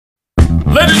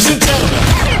Ladies and gentlemen,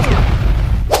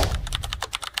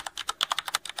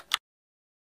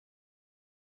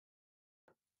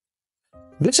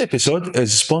 this episode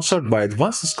is sponsored by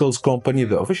Advanced Skills Company,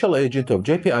 the official agent of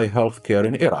JPI Healthcare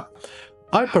in Iraq.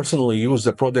 I personally use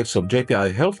the products of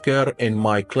JPI Healthcare in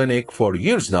my clinic for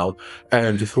years now,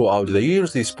 and throughout the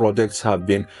years, these products have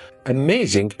been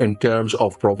amazing in terms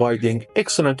of providing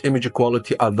excellent image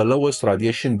quality at the lowest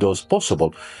radiation dose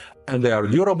possible, and they are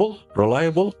durable,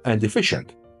 reliable, and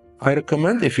efficient. I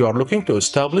recommend, if you are looking to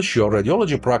establish your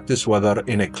radiology practice, whether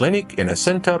in a clinic, in a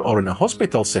center, or in a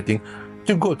hospital setting,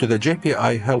 to go to the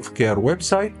JPI Healthcare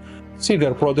website, see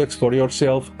their products for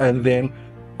yourself, and then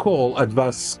call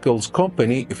Advanced Skills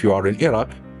Company if you are in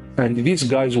Iraq, and these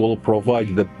guys will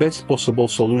provide the best possible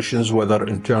solutions, whether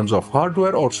in terms of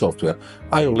hardware or software.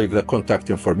 I will leave the contact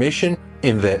information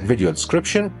in the video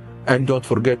description, and don't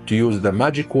forget to use the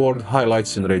magic word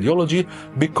highlights in radiology,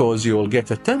 because you will get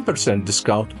a 10%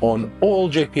 discount on all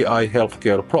JPI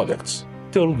Healthcare products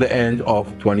till the end of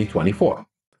 2024.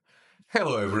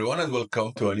 Hello everyone, and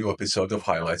welcome to a new episode of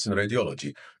Highlights in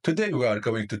Radiology. Today we are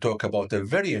going to talk about a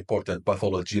very important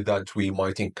pathology that we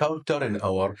might encounter in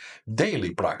our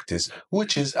daily practice,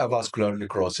 which is avascular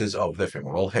necrosis of the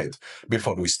femoral head.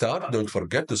 Before we start, don't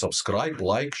forget to subscribe,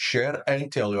 like, share, and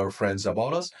tell your friends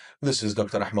about us. This is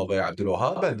Dr. Ahmed Abdul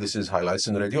Wahab, and this is Highlights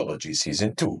in Radiology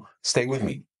Season 2. Stay with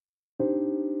me.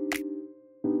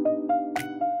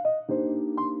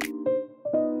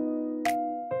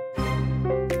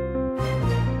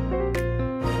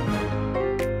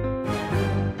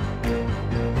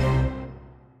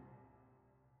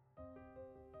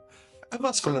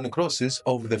 Avascular necrosis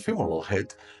of the femoral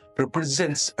head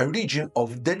represents a region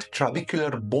of dead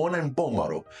trabecular bone and bone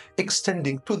marrow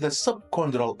extending to the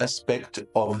subchondral aspect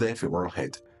of the femoral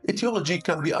head. Etiology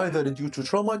can be either due to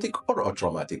traumatic or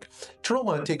atraumatic.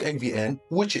 Traumatic AVN,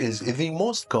 which is the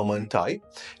most common type,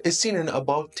 is seen in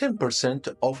about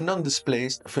 10% of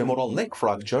non-displaced femoral neck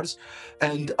fractures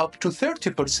and up to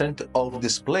 30% of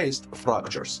displaced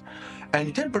fractures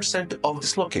and 10% of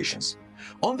dislocations.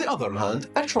 On the other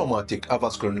hand, atraumatic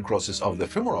avascular necrosis of the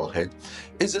femoral head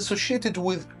is associated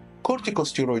with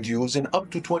corticosteroid use in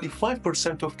up to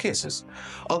 25% of cases.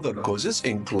 Other causes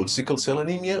include sickle cell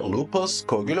anemia, lupus,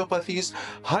 coagulopathies,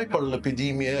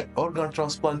 hyperlipidemia, organ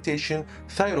transplantation,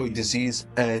 thyroid disease,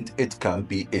 and it can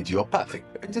be idiopathic.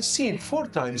 It is seen 4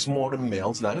 times more in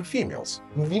males than in females.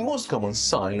 The most common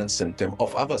sign and symptom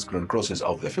of avascular necrosis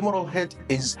of the femoral head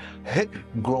is hip,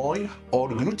 groin, or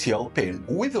gluteal pain,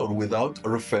 with or without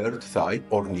referred thigh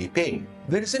or knee pain.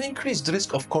 There is an increased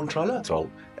risk of contralateral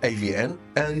AVN,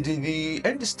 and the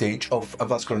end stage of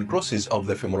avascular necrosis of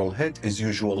the femoral head is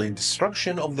usually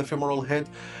destruction of the femoral head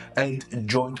and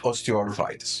joint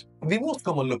osteoarthritis. The most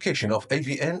common location of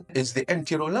AVN is the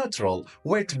anterolateral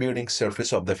weight-bearing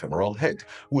surface of the femoral head,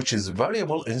 which is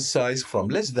variable in size from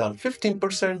less than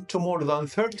 15% to more than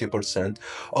 30%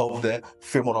 of the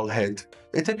femoral head.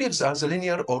 It appears as a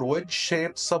linear or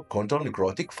wedge-shaped subchondral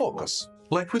necrotic focus.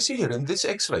 Like we see here in this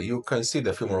X-ray, you can see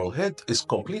the femoral head is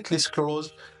completely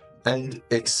sclerosed and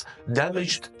it's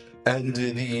damaged, and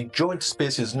the joint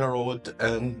space is narrowed,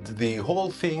 and the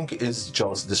whole thing is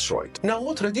just destroyed. Now,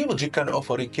 what radiology can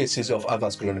offer in cases of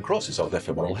avascular necrosis of the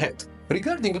femoral head?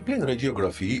 Regarding plane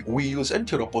radiography, we use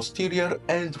anteroposterior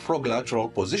and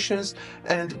prolateral positions,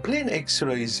 and plane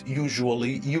X-rays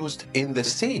usually used in the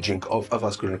staging of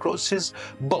avascular necrosis,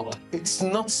 but it's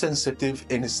not sensitive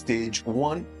in stage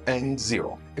 1 and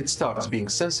 0. It starts being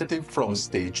sensitive from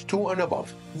stage 2 and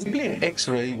above. The plane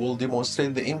X-ray will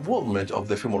demonstrate the involvement of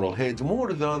the femoral head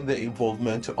more than the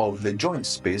involvement of the joint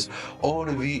space or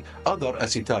the other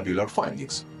acetabular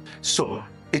findings. So,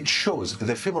 it shows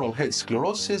the femoral head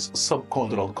sclerosis,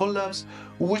 subchondral collapse,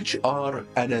 which are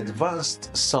an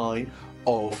advanced sign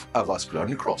of avascular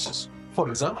necrosis. For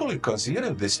example, you can see here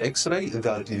in this X-ray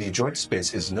that the joint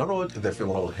space is narrowed, the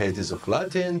femoral head is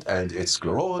flattened, and it's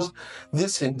sclerosed.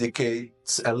 This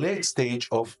indicates a late stage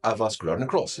of avascular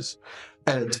necrosis.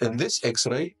 And in this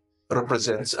X-ray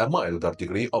represents a milder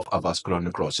degree of avascular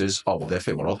necrosis of the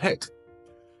femoral head.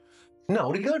 Now,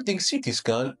 regarding CT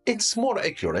scan, it's more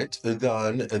accurate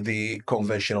than the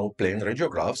conventional plane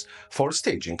radiographs for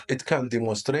staging. It can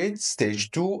demonstrate stage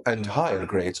 2 and higher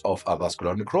grades of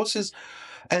avascular necrosis.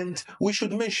 And we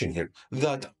should mention here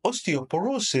that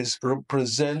osteoporosis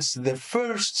represents the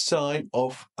first sign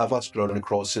of avascular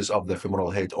necrosis of the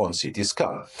femoral head on CT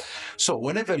scan. So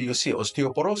whenever you see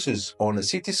osteoporosis on a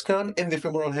CT scan in the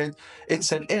femoral head,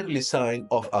 it's an early sign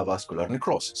of avascular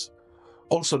necrosis.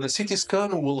 Also, the CT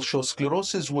scan will show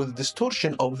sclerosis with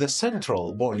distortion of the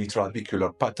central bony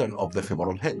trabecular pattern of the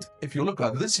femoral head. If you look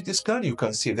at this CT scan, you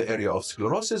can see the area of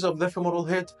sclerosis of the femoral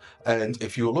head. And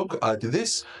if you look at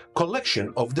this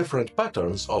collection of different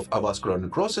patterns of avascular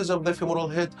necrosis of the femoral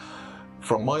head,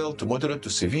 from mild to moderate to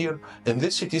severe, in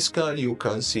this CT scan, you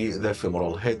can see the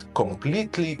femoral head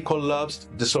completely collapsed,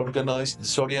 disorganized,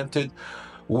 disoriented,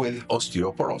 with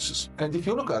osteoporosis. And if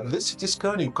you look at this CT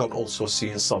scan, you can also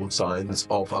see some signs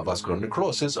of avascular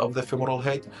necrosis of the femoral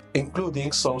head,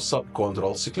 including some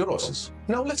subchondral sclerosis.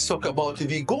 Now let's talk about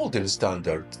the golden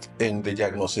standard in the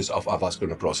diagnosis of avascular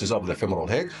necrosis of the femoral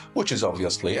head, which is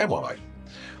obviously MRI.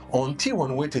 On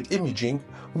T1 weighted imaging,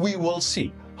 we will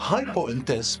see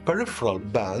hypointense peripheral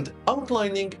band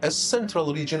outlining a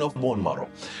central region of bone marrow,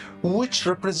 which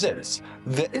represents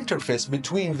the interface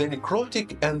between the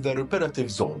necrotic and the reparative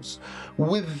zones,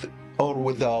 with or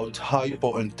without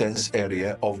hypointense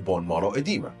area of bone marrow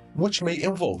edema, which may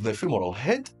involve the femoral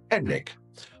head and neck.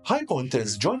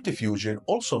 Hypointense joint diffusion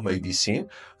also may be seen.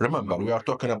 Remember, we are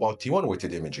talking about T1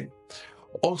 weighted imaging.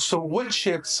 Also,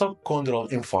 well-shaped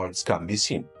subchondral infarcts can be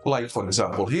seen. Like, for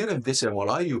example, here in this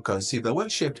MRI, you can see the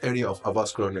well-shaped area of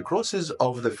avascular necrosis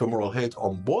of the femoral head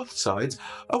on both sides.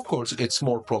 Of course, it's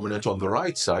more prominent on the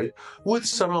right side, with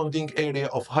surrounding area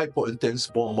of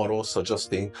hypointense bone marrow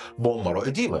suggesting bone marrow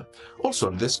edema.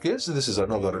 Also, in this case, this is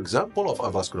another example of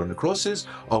avascular necrosis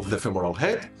of the femoral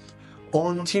head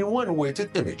on T1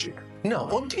 weighted imaging. Now,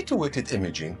 on T2 weighted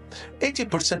imaging,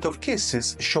 80% of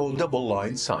cases show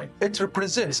double-line sign. It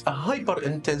represents a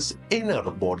hyperintense inner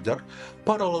border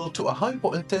parallel to a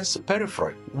hypointense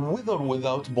periphery, with or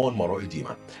without bone marrow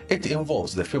edema. It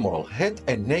involves the femoral head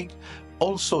and neck.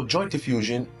 Also, joint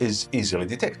diffusion is easily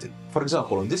detected. For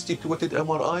example, in this T2 weighted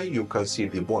MRI, you can see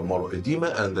the bone marrow edema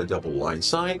and the double-line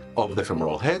sign of the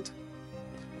femoral head.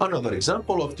 Another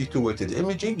example of T2 weighted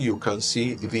imaging, you can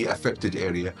see the affected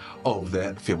area of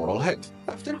the femoral head.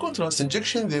 After contrast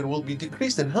injection, there will be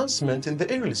decreased enhancement in the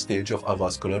early stage of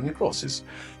avascular necrosis.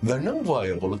 The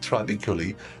non-viable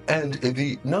trabeculae and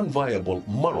the non-viable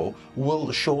marrow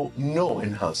will show no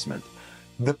enhancement.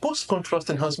 The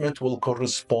post-contrast enhancement will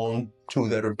correspond to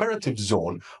the reparative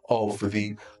zone of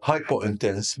the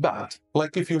hypointense band.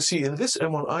 Like if you see in this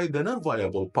MRI, the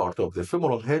non-viable part of the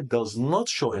femoral head does not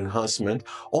show enhancement,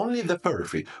 only the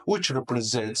periphery, which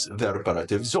represents the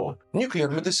reparative zone. Nuclear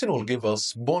medicine will give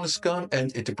us bone scan,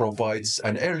 and it provides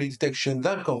an early detection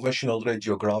than conventional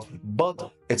radiograph,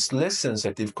 but it's less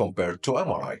sensitive compared to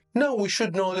MRI. Now we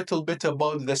should know a little bit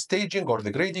about the staging or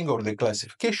the grading or the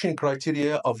classification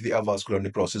criteria of the avascular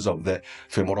necrosis of the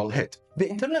femoral head. The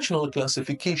international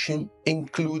classification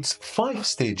includes 5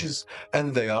 stages,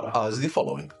 and they are as the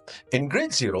following. In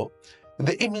grade 0,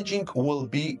 the imaging will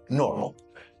be normal.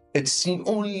 It's seen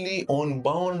only on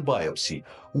bone biopsy,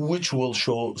 which will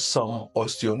show some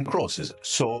osteonecrosis.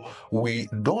 So we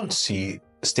don't see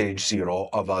stage 0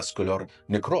 avascular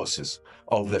necrosis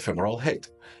of the femoral head.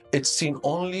 It's seen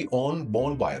only on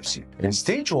bone biopsy. In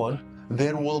stage 1,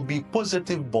 there will be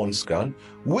positive bone scan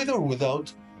with or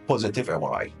without positive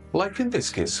MRI. Like in this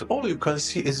case, all you can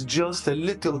see is just a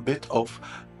little bit of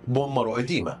bone marrow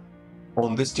edema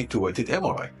on this T2 weighted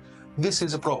MRI. This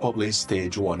is probably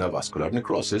stage 1 avascular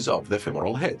necrosis of the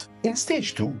femoral head. In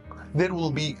stage 2, there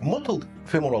will be mottled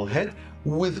femoral head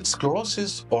with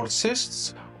sclerosis or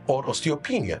cysts or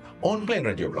osteopenia on plain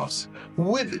radiographs,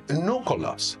 with no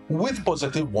collapse, with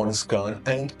positive bone scan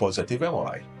and positive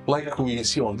MRI. Like we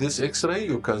see on this X-ray,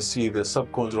 you can see the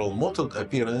subchondral mottled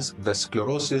appearance, the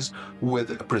sclerosis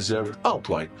with preserved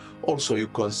outline. Also, you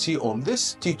can see on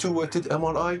this T2 weighted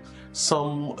MRI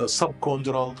some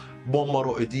subchondral bone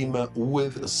marrow edema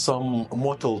with some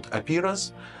mottled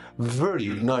appearance. Very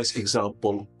nice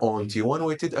example on T1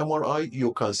 weighted MRI.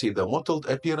 You can see the mottled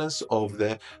appearance of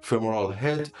the femoral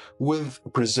head with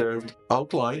preserved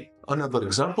outline. Another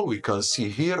example we can see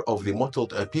here of the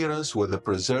mottled appearance with the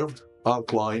preserved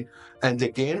outline. And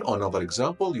again, another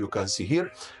example you can see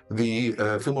here,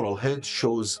 the femoral head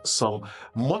shows some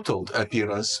mottled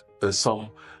appearance, some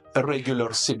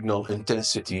irregular signal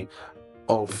intensity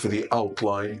of the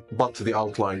outline, but the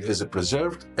outline is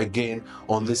preserved. Again,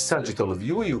 on the sagittal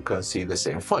view, you can see the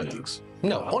same findings.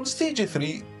 Now, on stage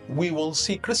 3, we will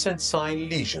see crescent sign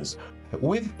lesions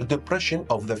with depression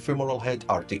of the femoral head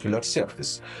articular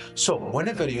surface. So,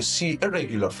 whenever you see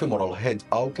irregular femoral head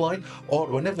outline, or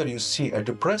whenever you see a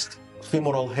depressed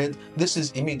femoral head, this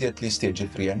is immediately stage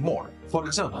 3 and more. For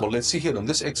example, let's see here on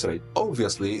this X-ray,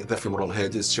 obviously the femoral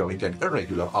head is showing an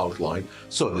irregular outline,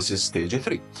 so this is stage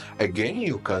 3. Again,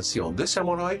 you can see on this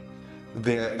MRI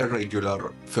the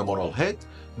irregular femoral head.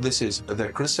 This is the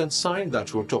crescent sign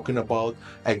that we're talking about.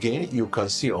 Again, you can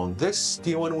see on this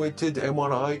T1 weighted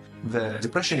MRI the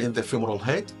depression in the femoral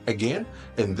head, again,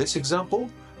 in this example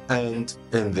and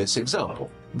in this example,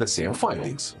 the same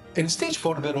findings. In stage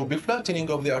 4, there will be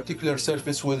flattening of the articular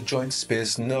surface with joint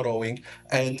space narrowing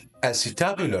and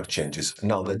acetabular changes.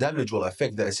 Now, the damage will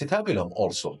affect the acetabulum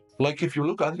also. Like if you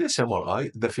look at this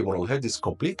MRI, the femoral head is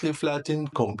completely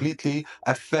flattened, completely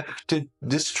affected,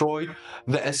 destroyed.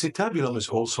 The acetabulum is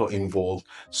also involved.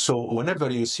 So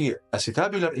whenever you see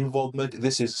acetabular involvement,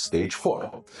 this is stage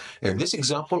 4. In this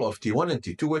example of T1 and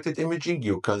T2 weighted imaging,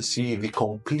 you can see the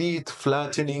complete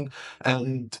flattening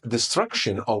and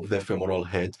destruction of the femoral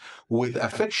head with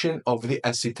affection of the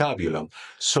acetabulum.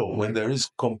 So when there is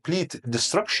complete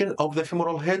destruction of the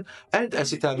femoral head and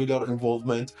acetabular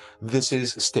involvement, this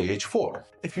is stage 4.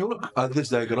 If you look at this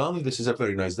diagram, this is a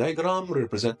very nice diagram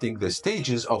representing the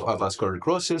stages of avascular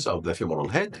necrosis of the femoral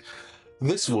head.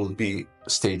 This will be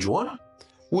stage 1,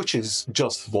 which is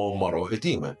just bone marrow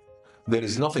edema. There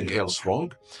is nothing else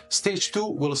wrong. Stage 2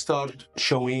 will start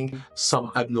showing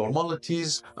some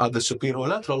abnormalities at the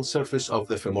superior-lateral surface of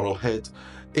the femoral head.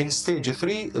 In stage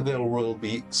 3, there will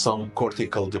be some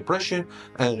cortical depression,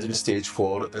 and in stage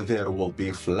 4, there will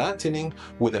be flattening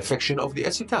with affection of the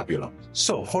acetabulum.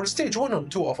 So, for stage 1 and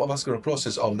 2 of avascular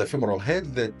necrosis of the femoral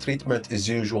head, the treatment is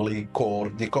usually core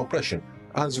decompression.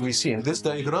 As we see in this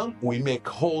diagram, we make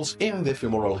holes in the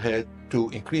femoral head to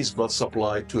increase blood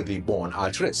supply to the bone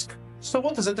at risk. So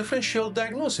what is the differential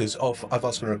diagnosis of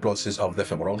avascular necrosis of the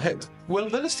femoral head? Well,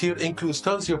 the list here includes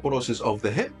osteoporosis of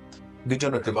the hip,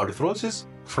 degenerative arthrosis,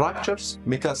 fractures,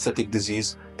 metastatic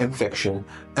disease, infection,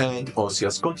 and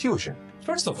osseous contusion.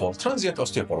 First of all, transient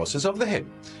osteoporosis of the hip.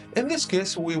 In this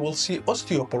case, we will see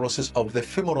osteoporosis of the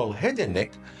femoral head and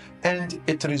neck, and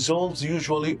it resolves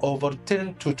usually over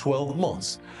 10 to 12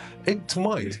 months. It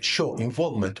might show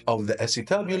involvement of the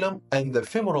acetabulum and the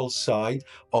femoral side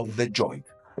of the joint.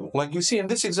 Like you see in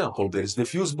this example, there is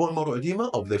diffuse bone marrow edema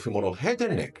of the femoral head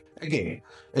and neck. Again,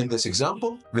 in this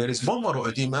example, there is bone marrow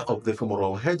edema of the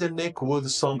femoral head and neck with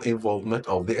some involvement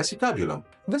of the acetabulum.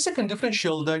 The second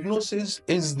differential diagnosis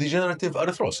is degenerative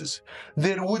arthrosis.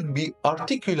 There would be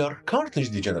articular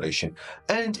cartilage degeneration,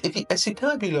 and the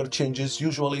acetabular changes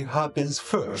usually happens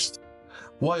first,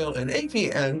 while in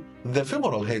AVN, the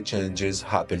femoral head changes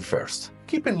happen first.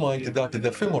 Keep in mind that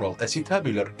the femoral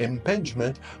acetabular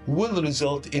impingement will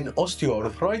result in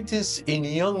osteoarthritis in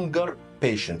younger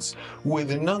patients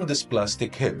with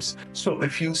non-dysplastic hips. So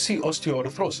if you see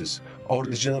osteoarthrosis or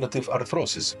degenerative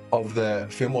arthrosis of the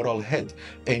femoral head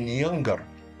in younger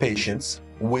patients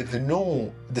with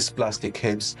no dysplastic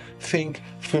hips, think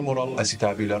femoral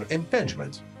acetabular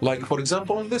impingement. Like for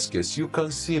example, in this case, you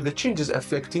can see the changes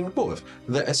affecting both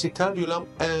the acetabulum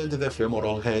and the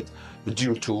femoral head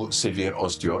due to severe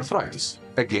osteoarthritis.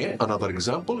 Again, another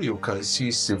example, you can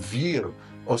see severe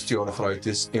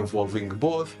osteoarthritis involving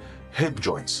both hip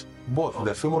joints. Both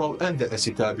the femoral and the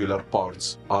acetabular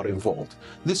parts are involved.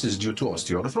 This is due to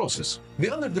osteoarthrosis.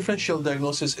 The other differential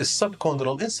diagnosis is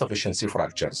subchondral insufficiency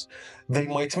fractures. They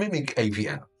might mimic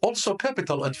AVN. Also,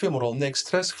 capital and femoral neck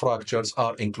stress fractures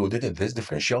are included in this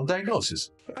differential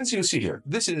diagnosis. As you see here,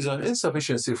 this is an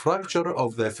insufficiency fracture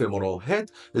of the femoral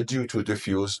head due to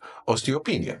diffuse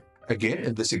osteopenia. Again,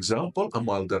 in this example, a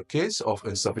milder case of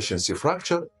insufficiency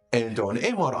fracture, and on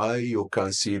MRI, you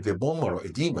can see the bone marrow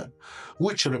edema,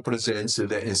 which represents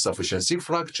the insufficiency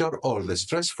fracture or the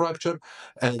stress fracture,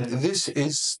 and this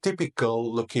is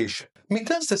typical location.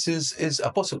 Metastasis is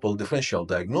a possible differential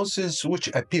diagnosis which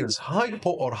appears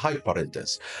hypo or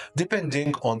hyperintense.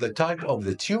 Depending on the type of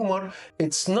the tumor,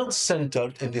 it's not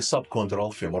centered in the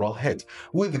subchondral femoral head,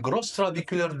 with gross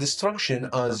trabecular destruction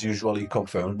as usually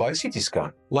confirmed by CT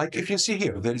scan. Like if you see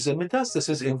here, there is a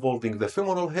metastasis involving the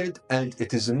femoral head, and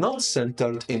it is not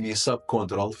centered in the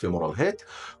subchondral femoral head,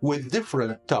 with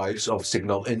different types of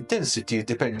signal intensity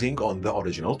depending on the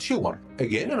original tumor.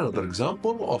 Again, another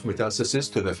example of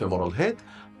metastasis to the femoral head,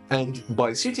 and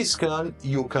by CT scan,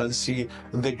 you can see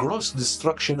the gross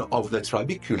destruction of the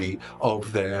trabeculae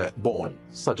of the bone,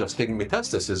 suggesting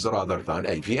metastasis rather than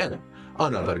AVN.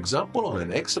 Another example, on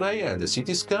an X-ray and a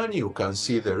CT scan, you can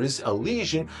see there is a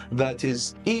lesion that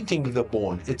is eating the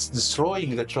bone. It's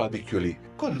destroying the trabeculae.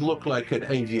 Could look like an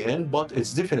AVN, but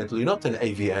it's definitely not an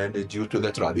AVN due to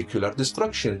the trabecular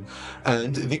destruction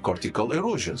and the cortical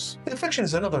erosions. Infection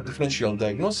is another differential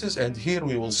diagnosis, and here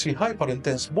we will see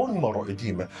hyperintense bone marrow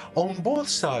edema on both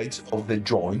sides of the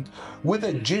joint with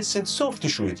adjacent soft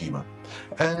tissue edema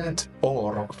and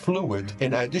or fluid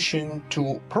in addition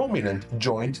to prominent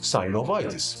joint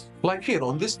synovitis. Like here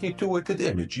on this T2-weighted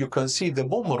image, you can see the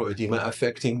bone marrow edema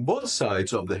affecting both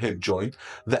sides of the hip joint,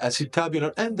 the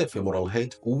acetabular and the femoral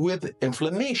head, with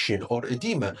inflammation or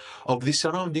edema of the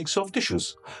surrounding soft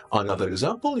tissues. Another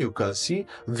example, you can see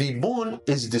the bone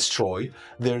is destroyed,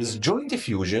 there is joint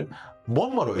diffusion,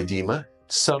 bone marrow edema,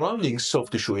 surrounding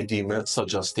soft tissue edema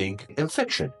suggesting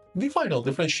infection. The final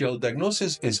differential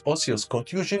diagnosis is osseous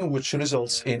contusion, which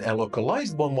results in a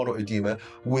localized bone marrow edema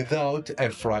without a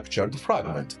fractured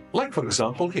fragment. Like for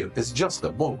example here, it's just a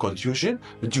bone contusion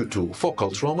due to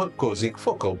focal trauma causing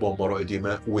focal bone marrow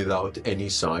edema without any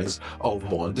signs of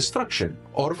bone destruction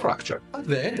or fracture. At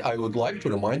the end, I would like to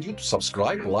remind you to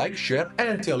subscribe, like, share,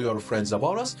 and tell your friends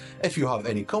about us. If you have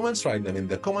any comments, write them in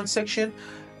the comment section.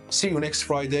 See you next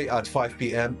Friday at 5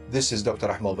 p.m. This is Dr.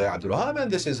 Ahmed Abdul Wahab,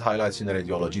 and this is Highlights in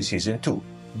Radiology Season 2.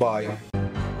 Bye.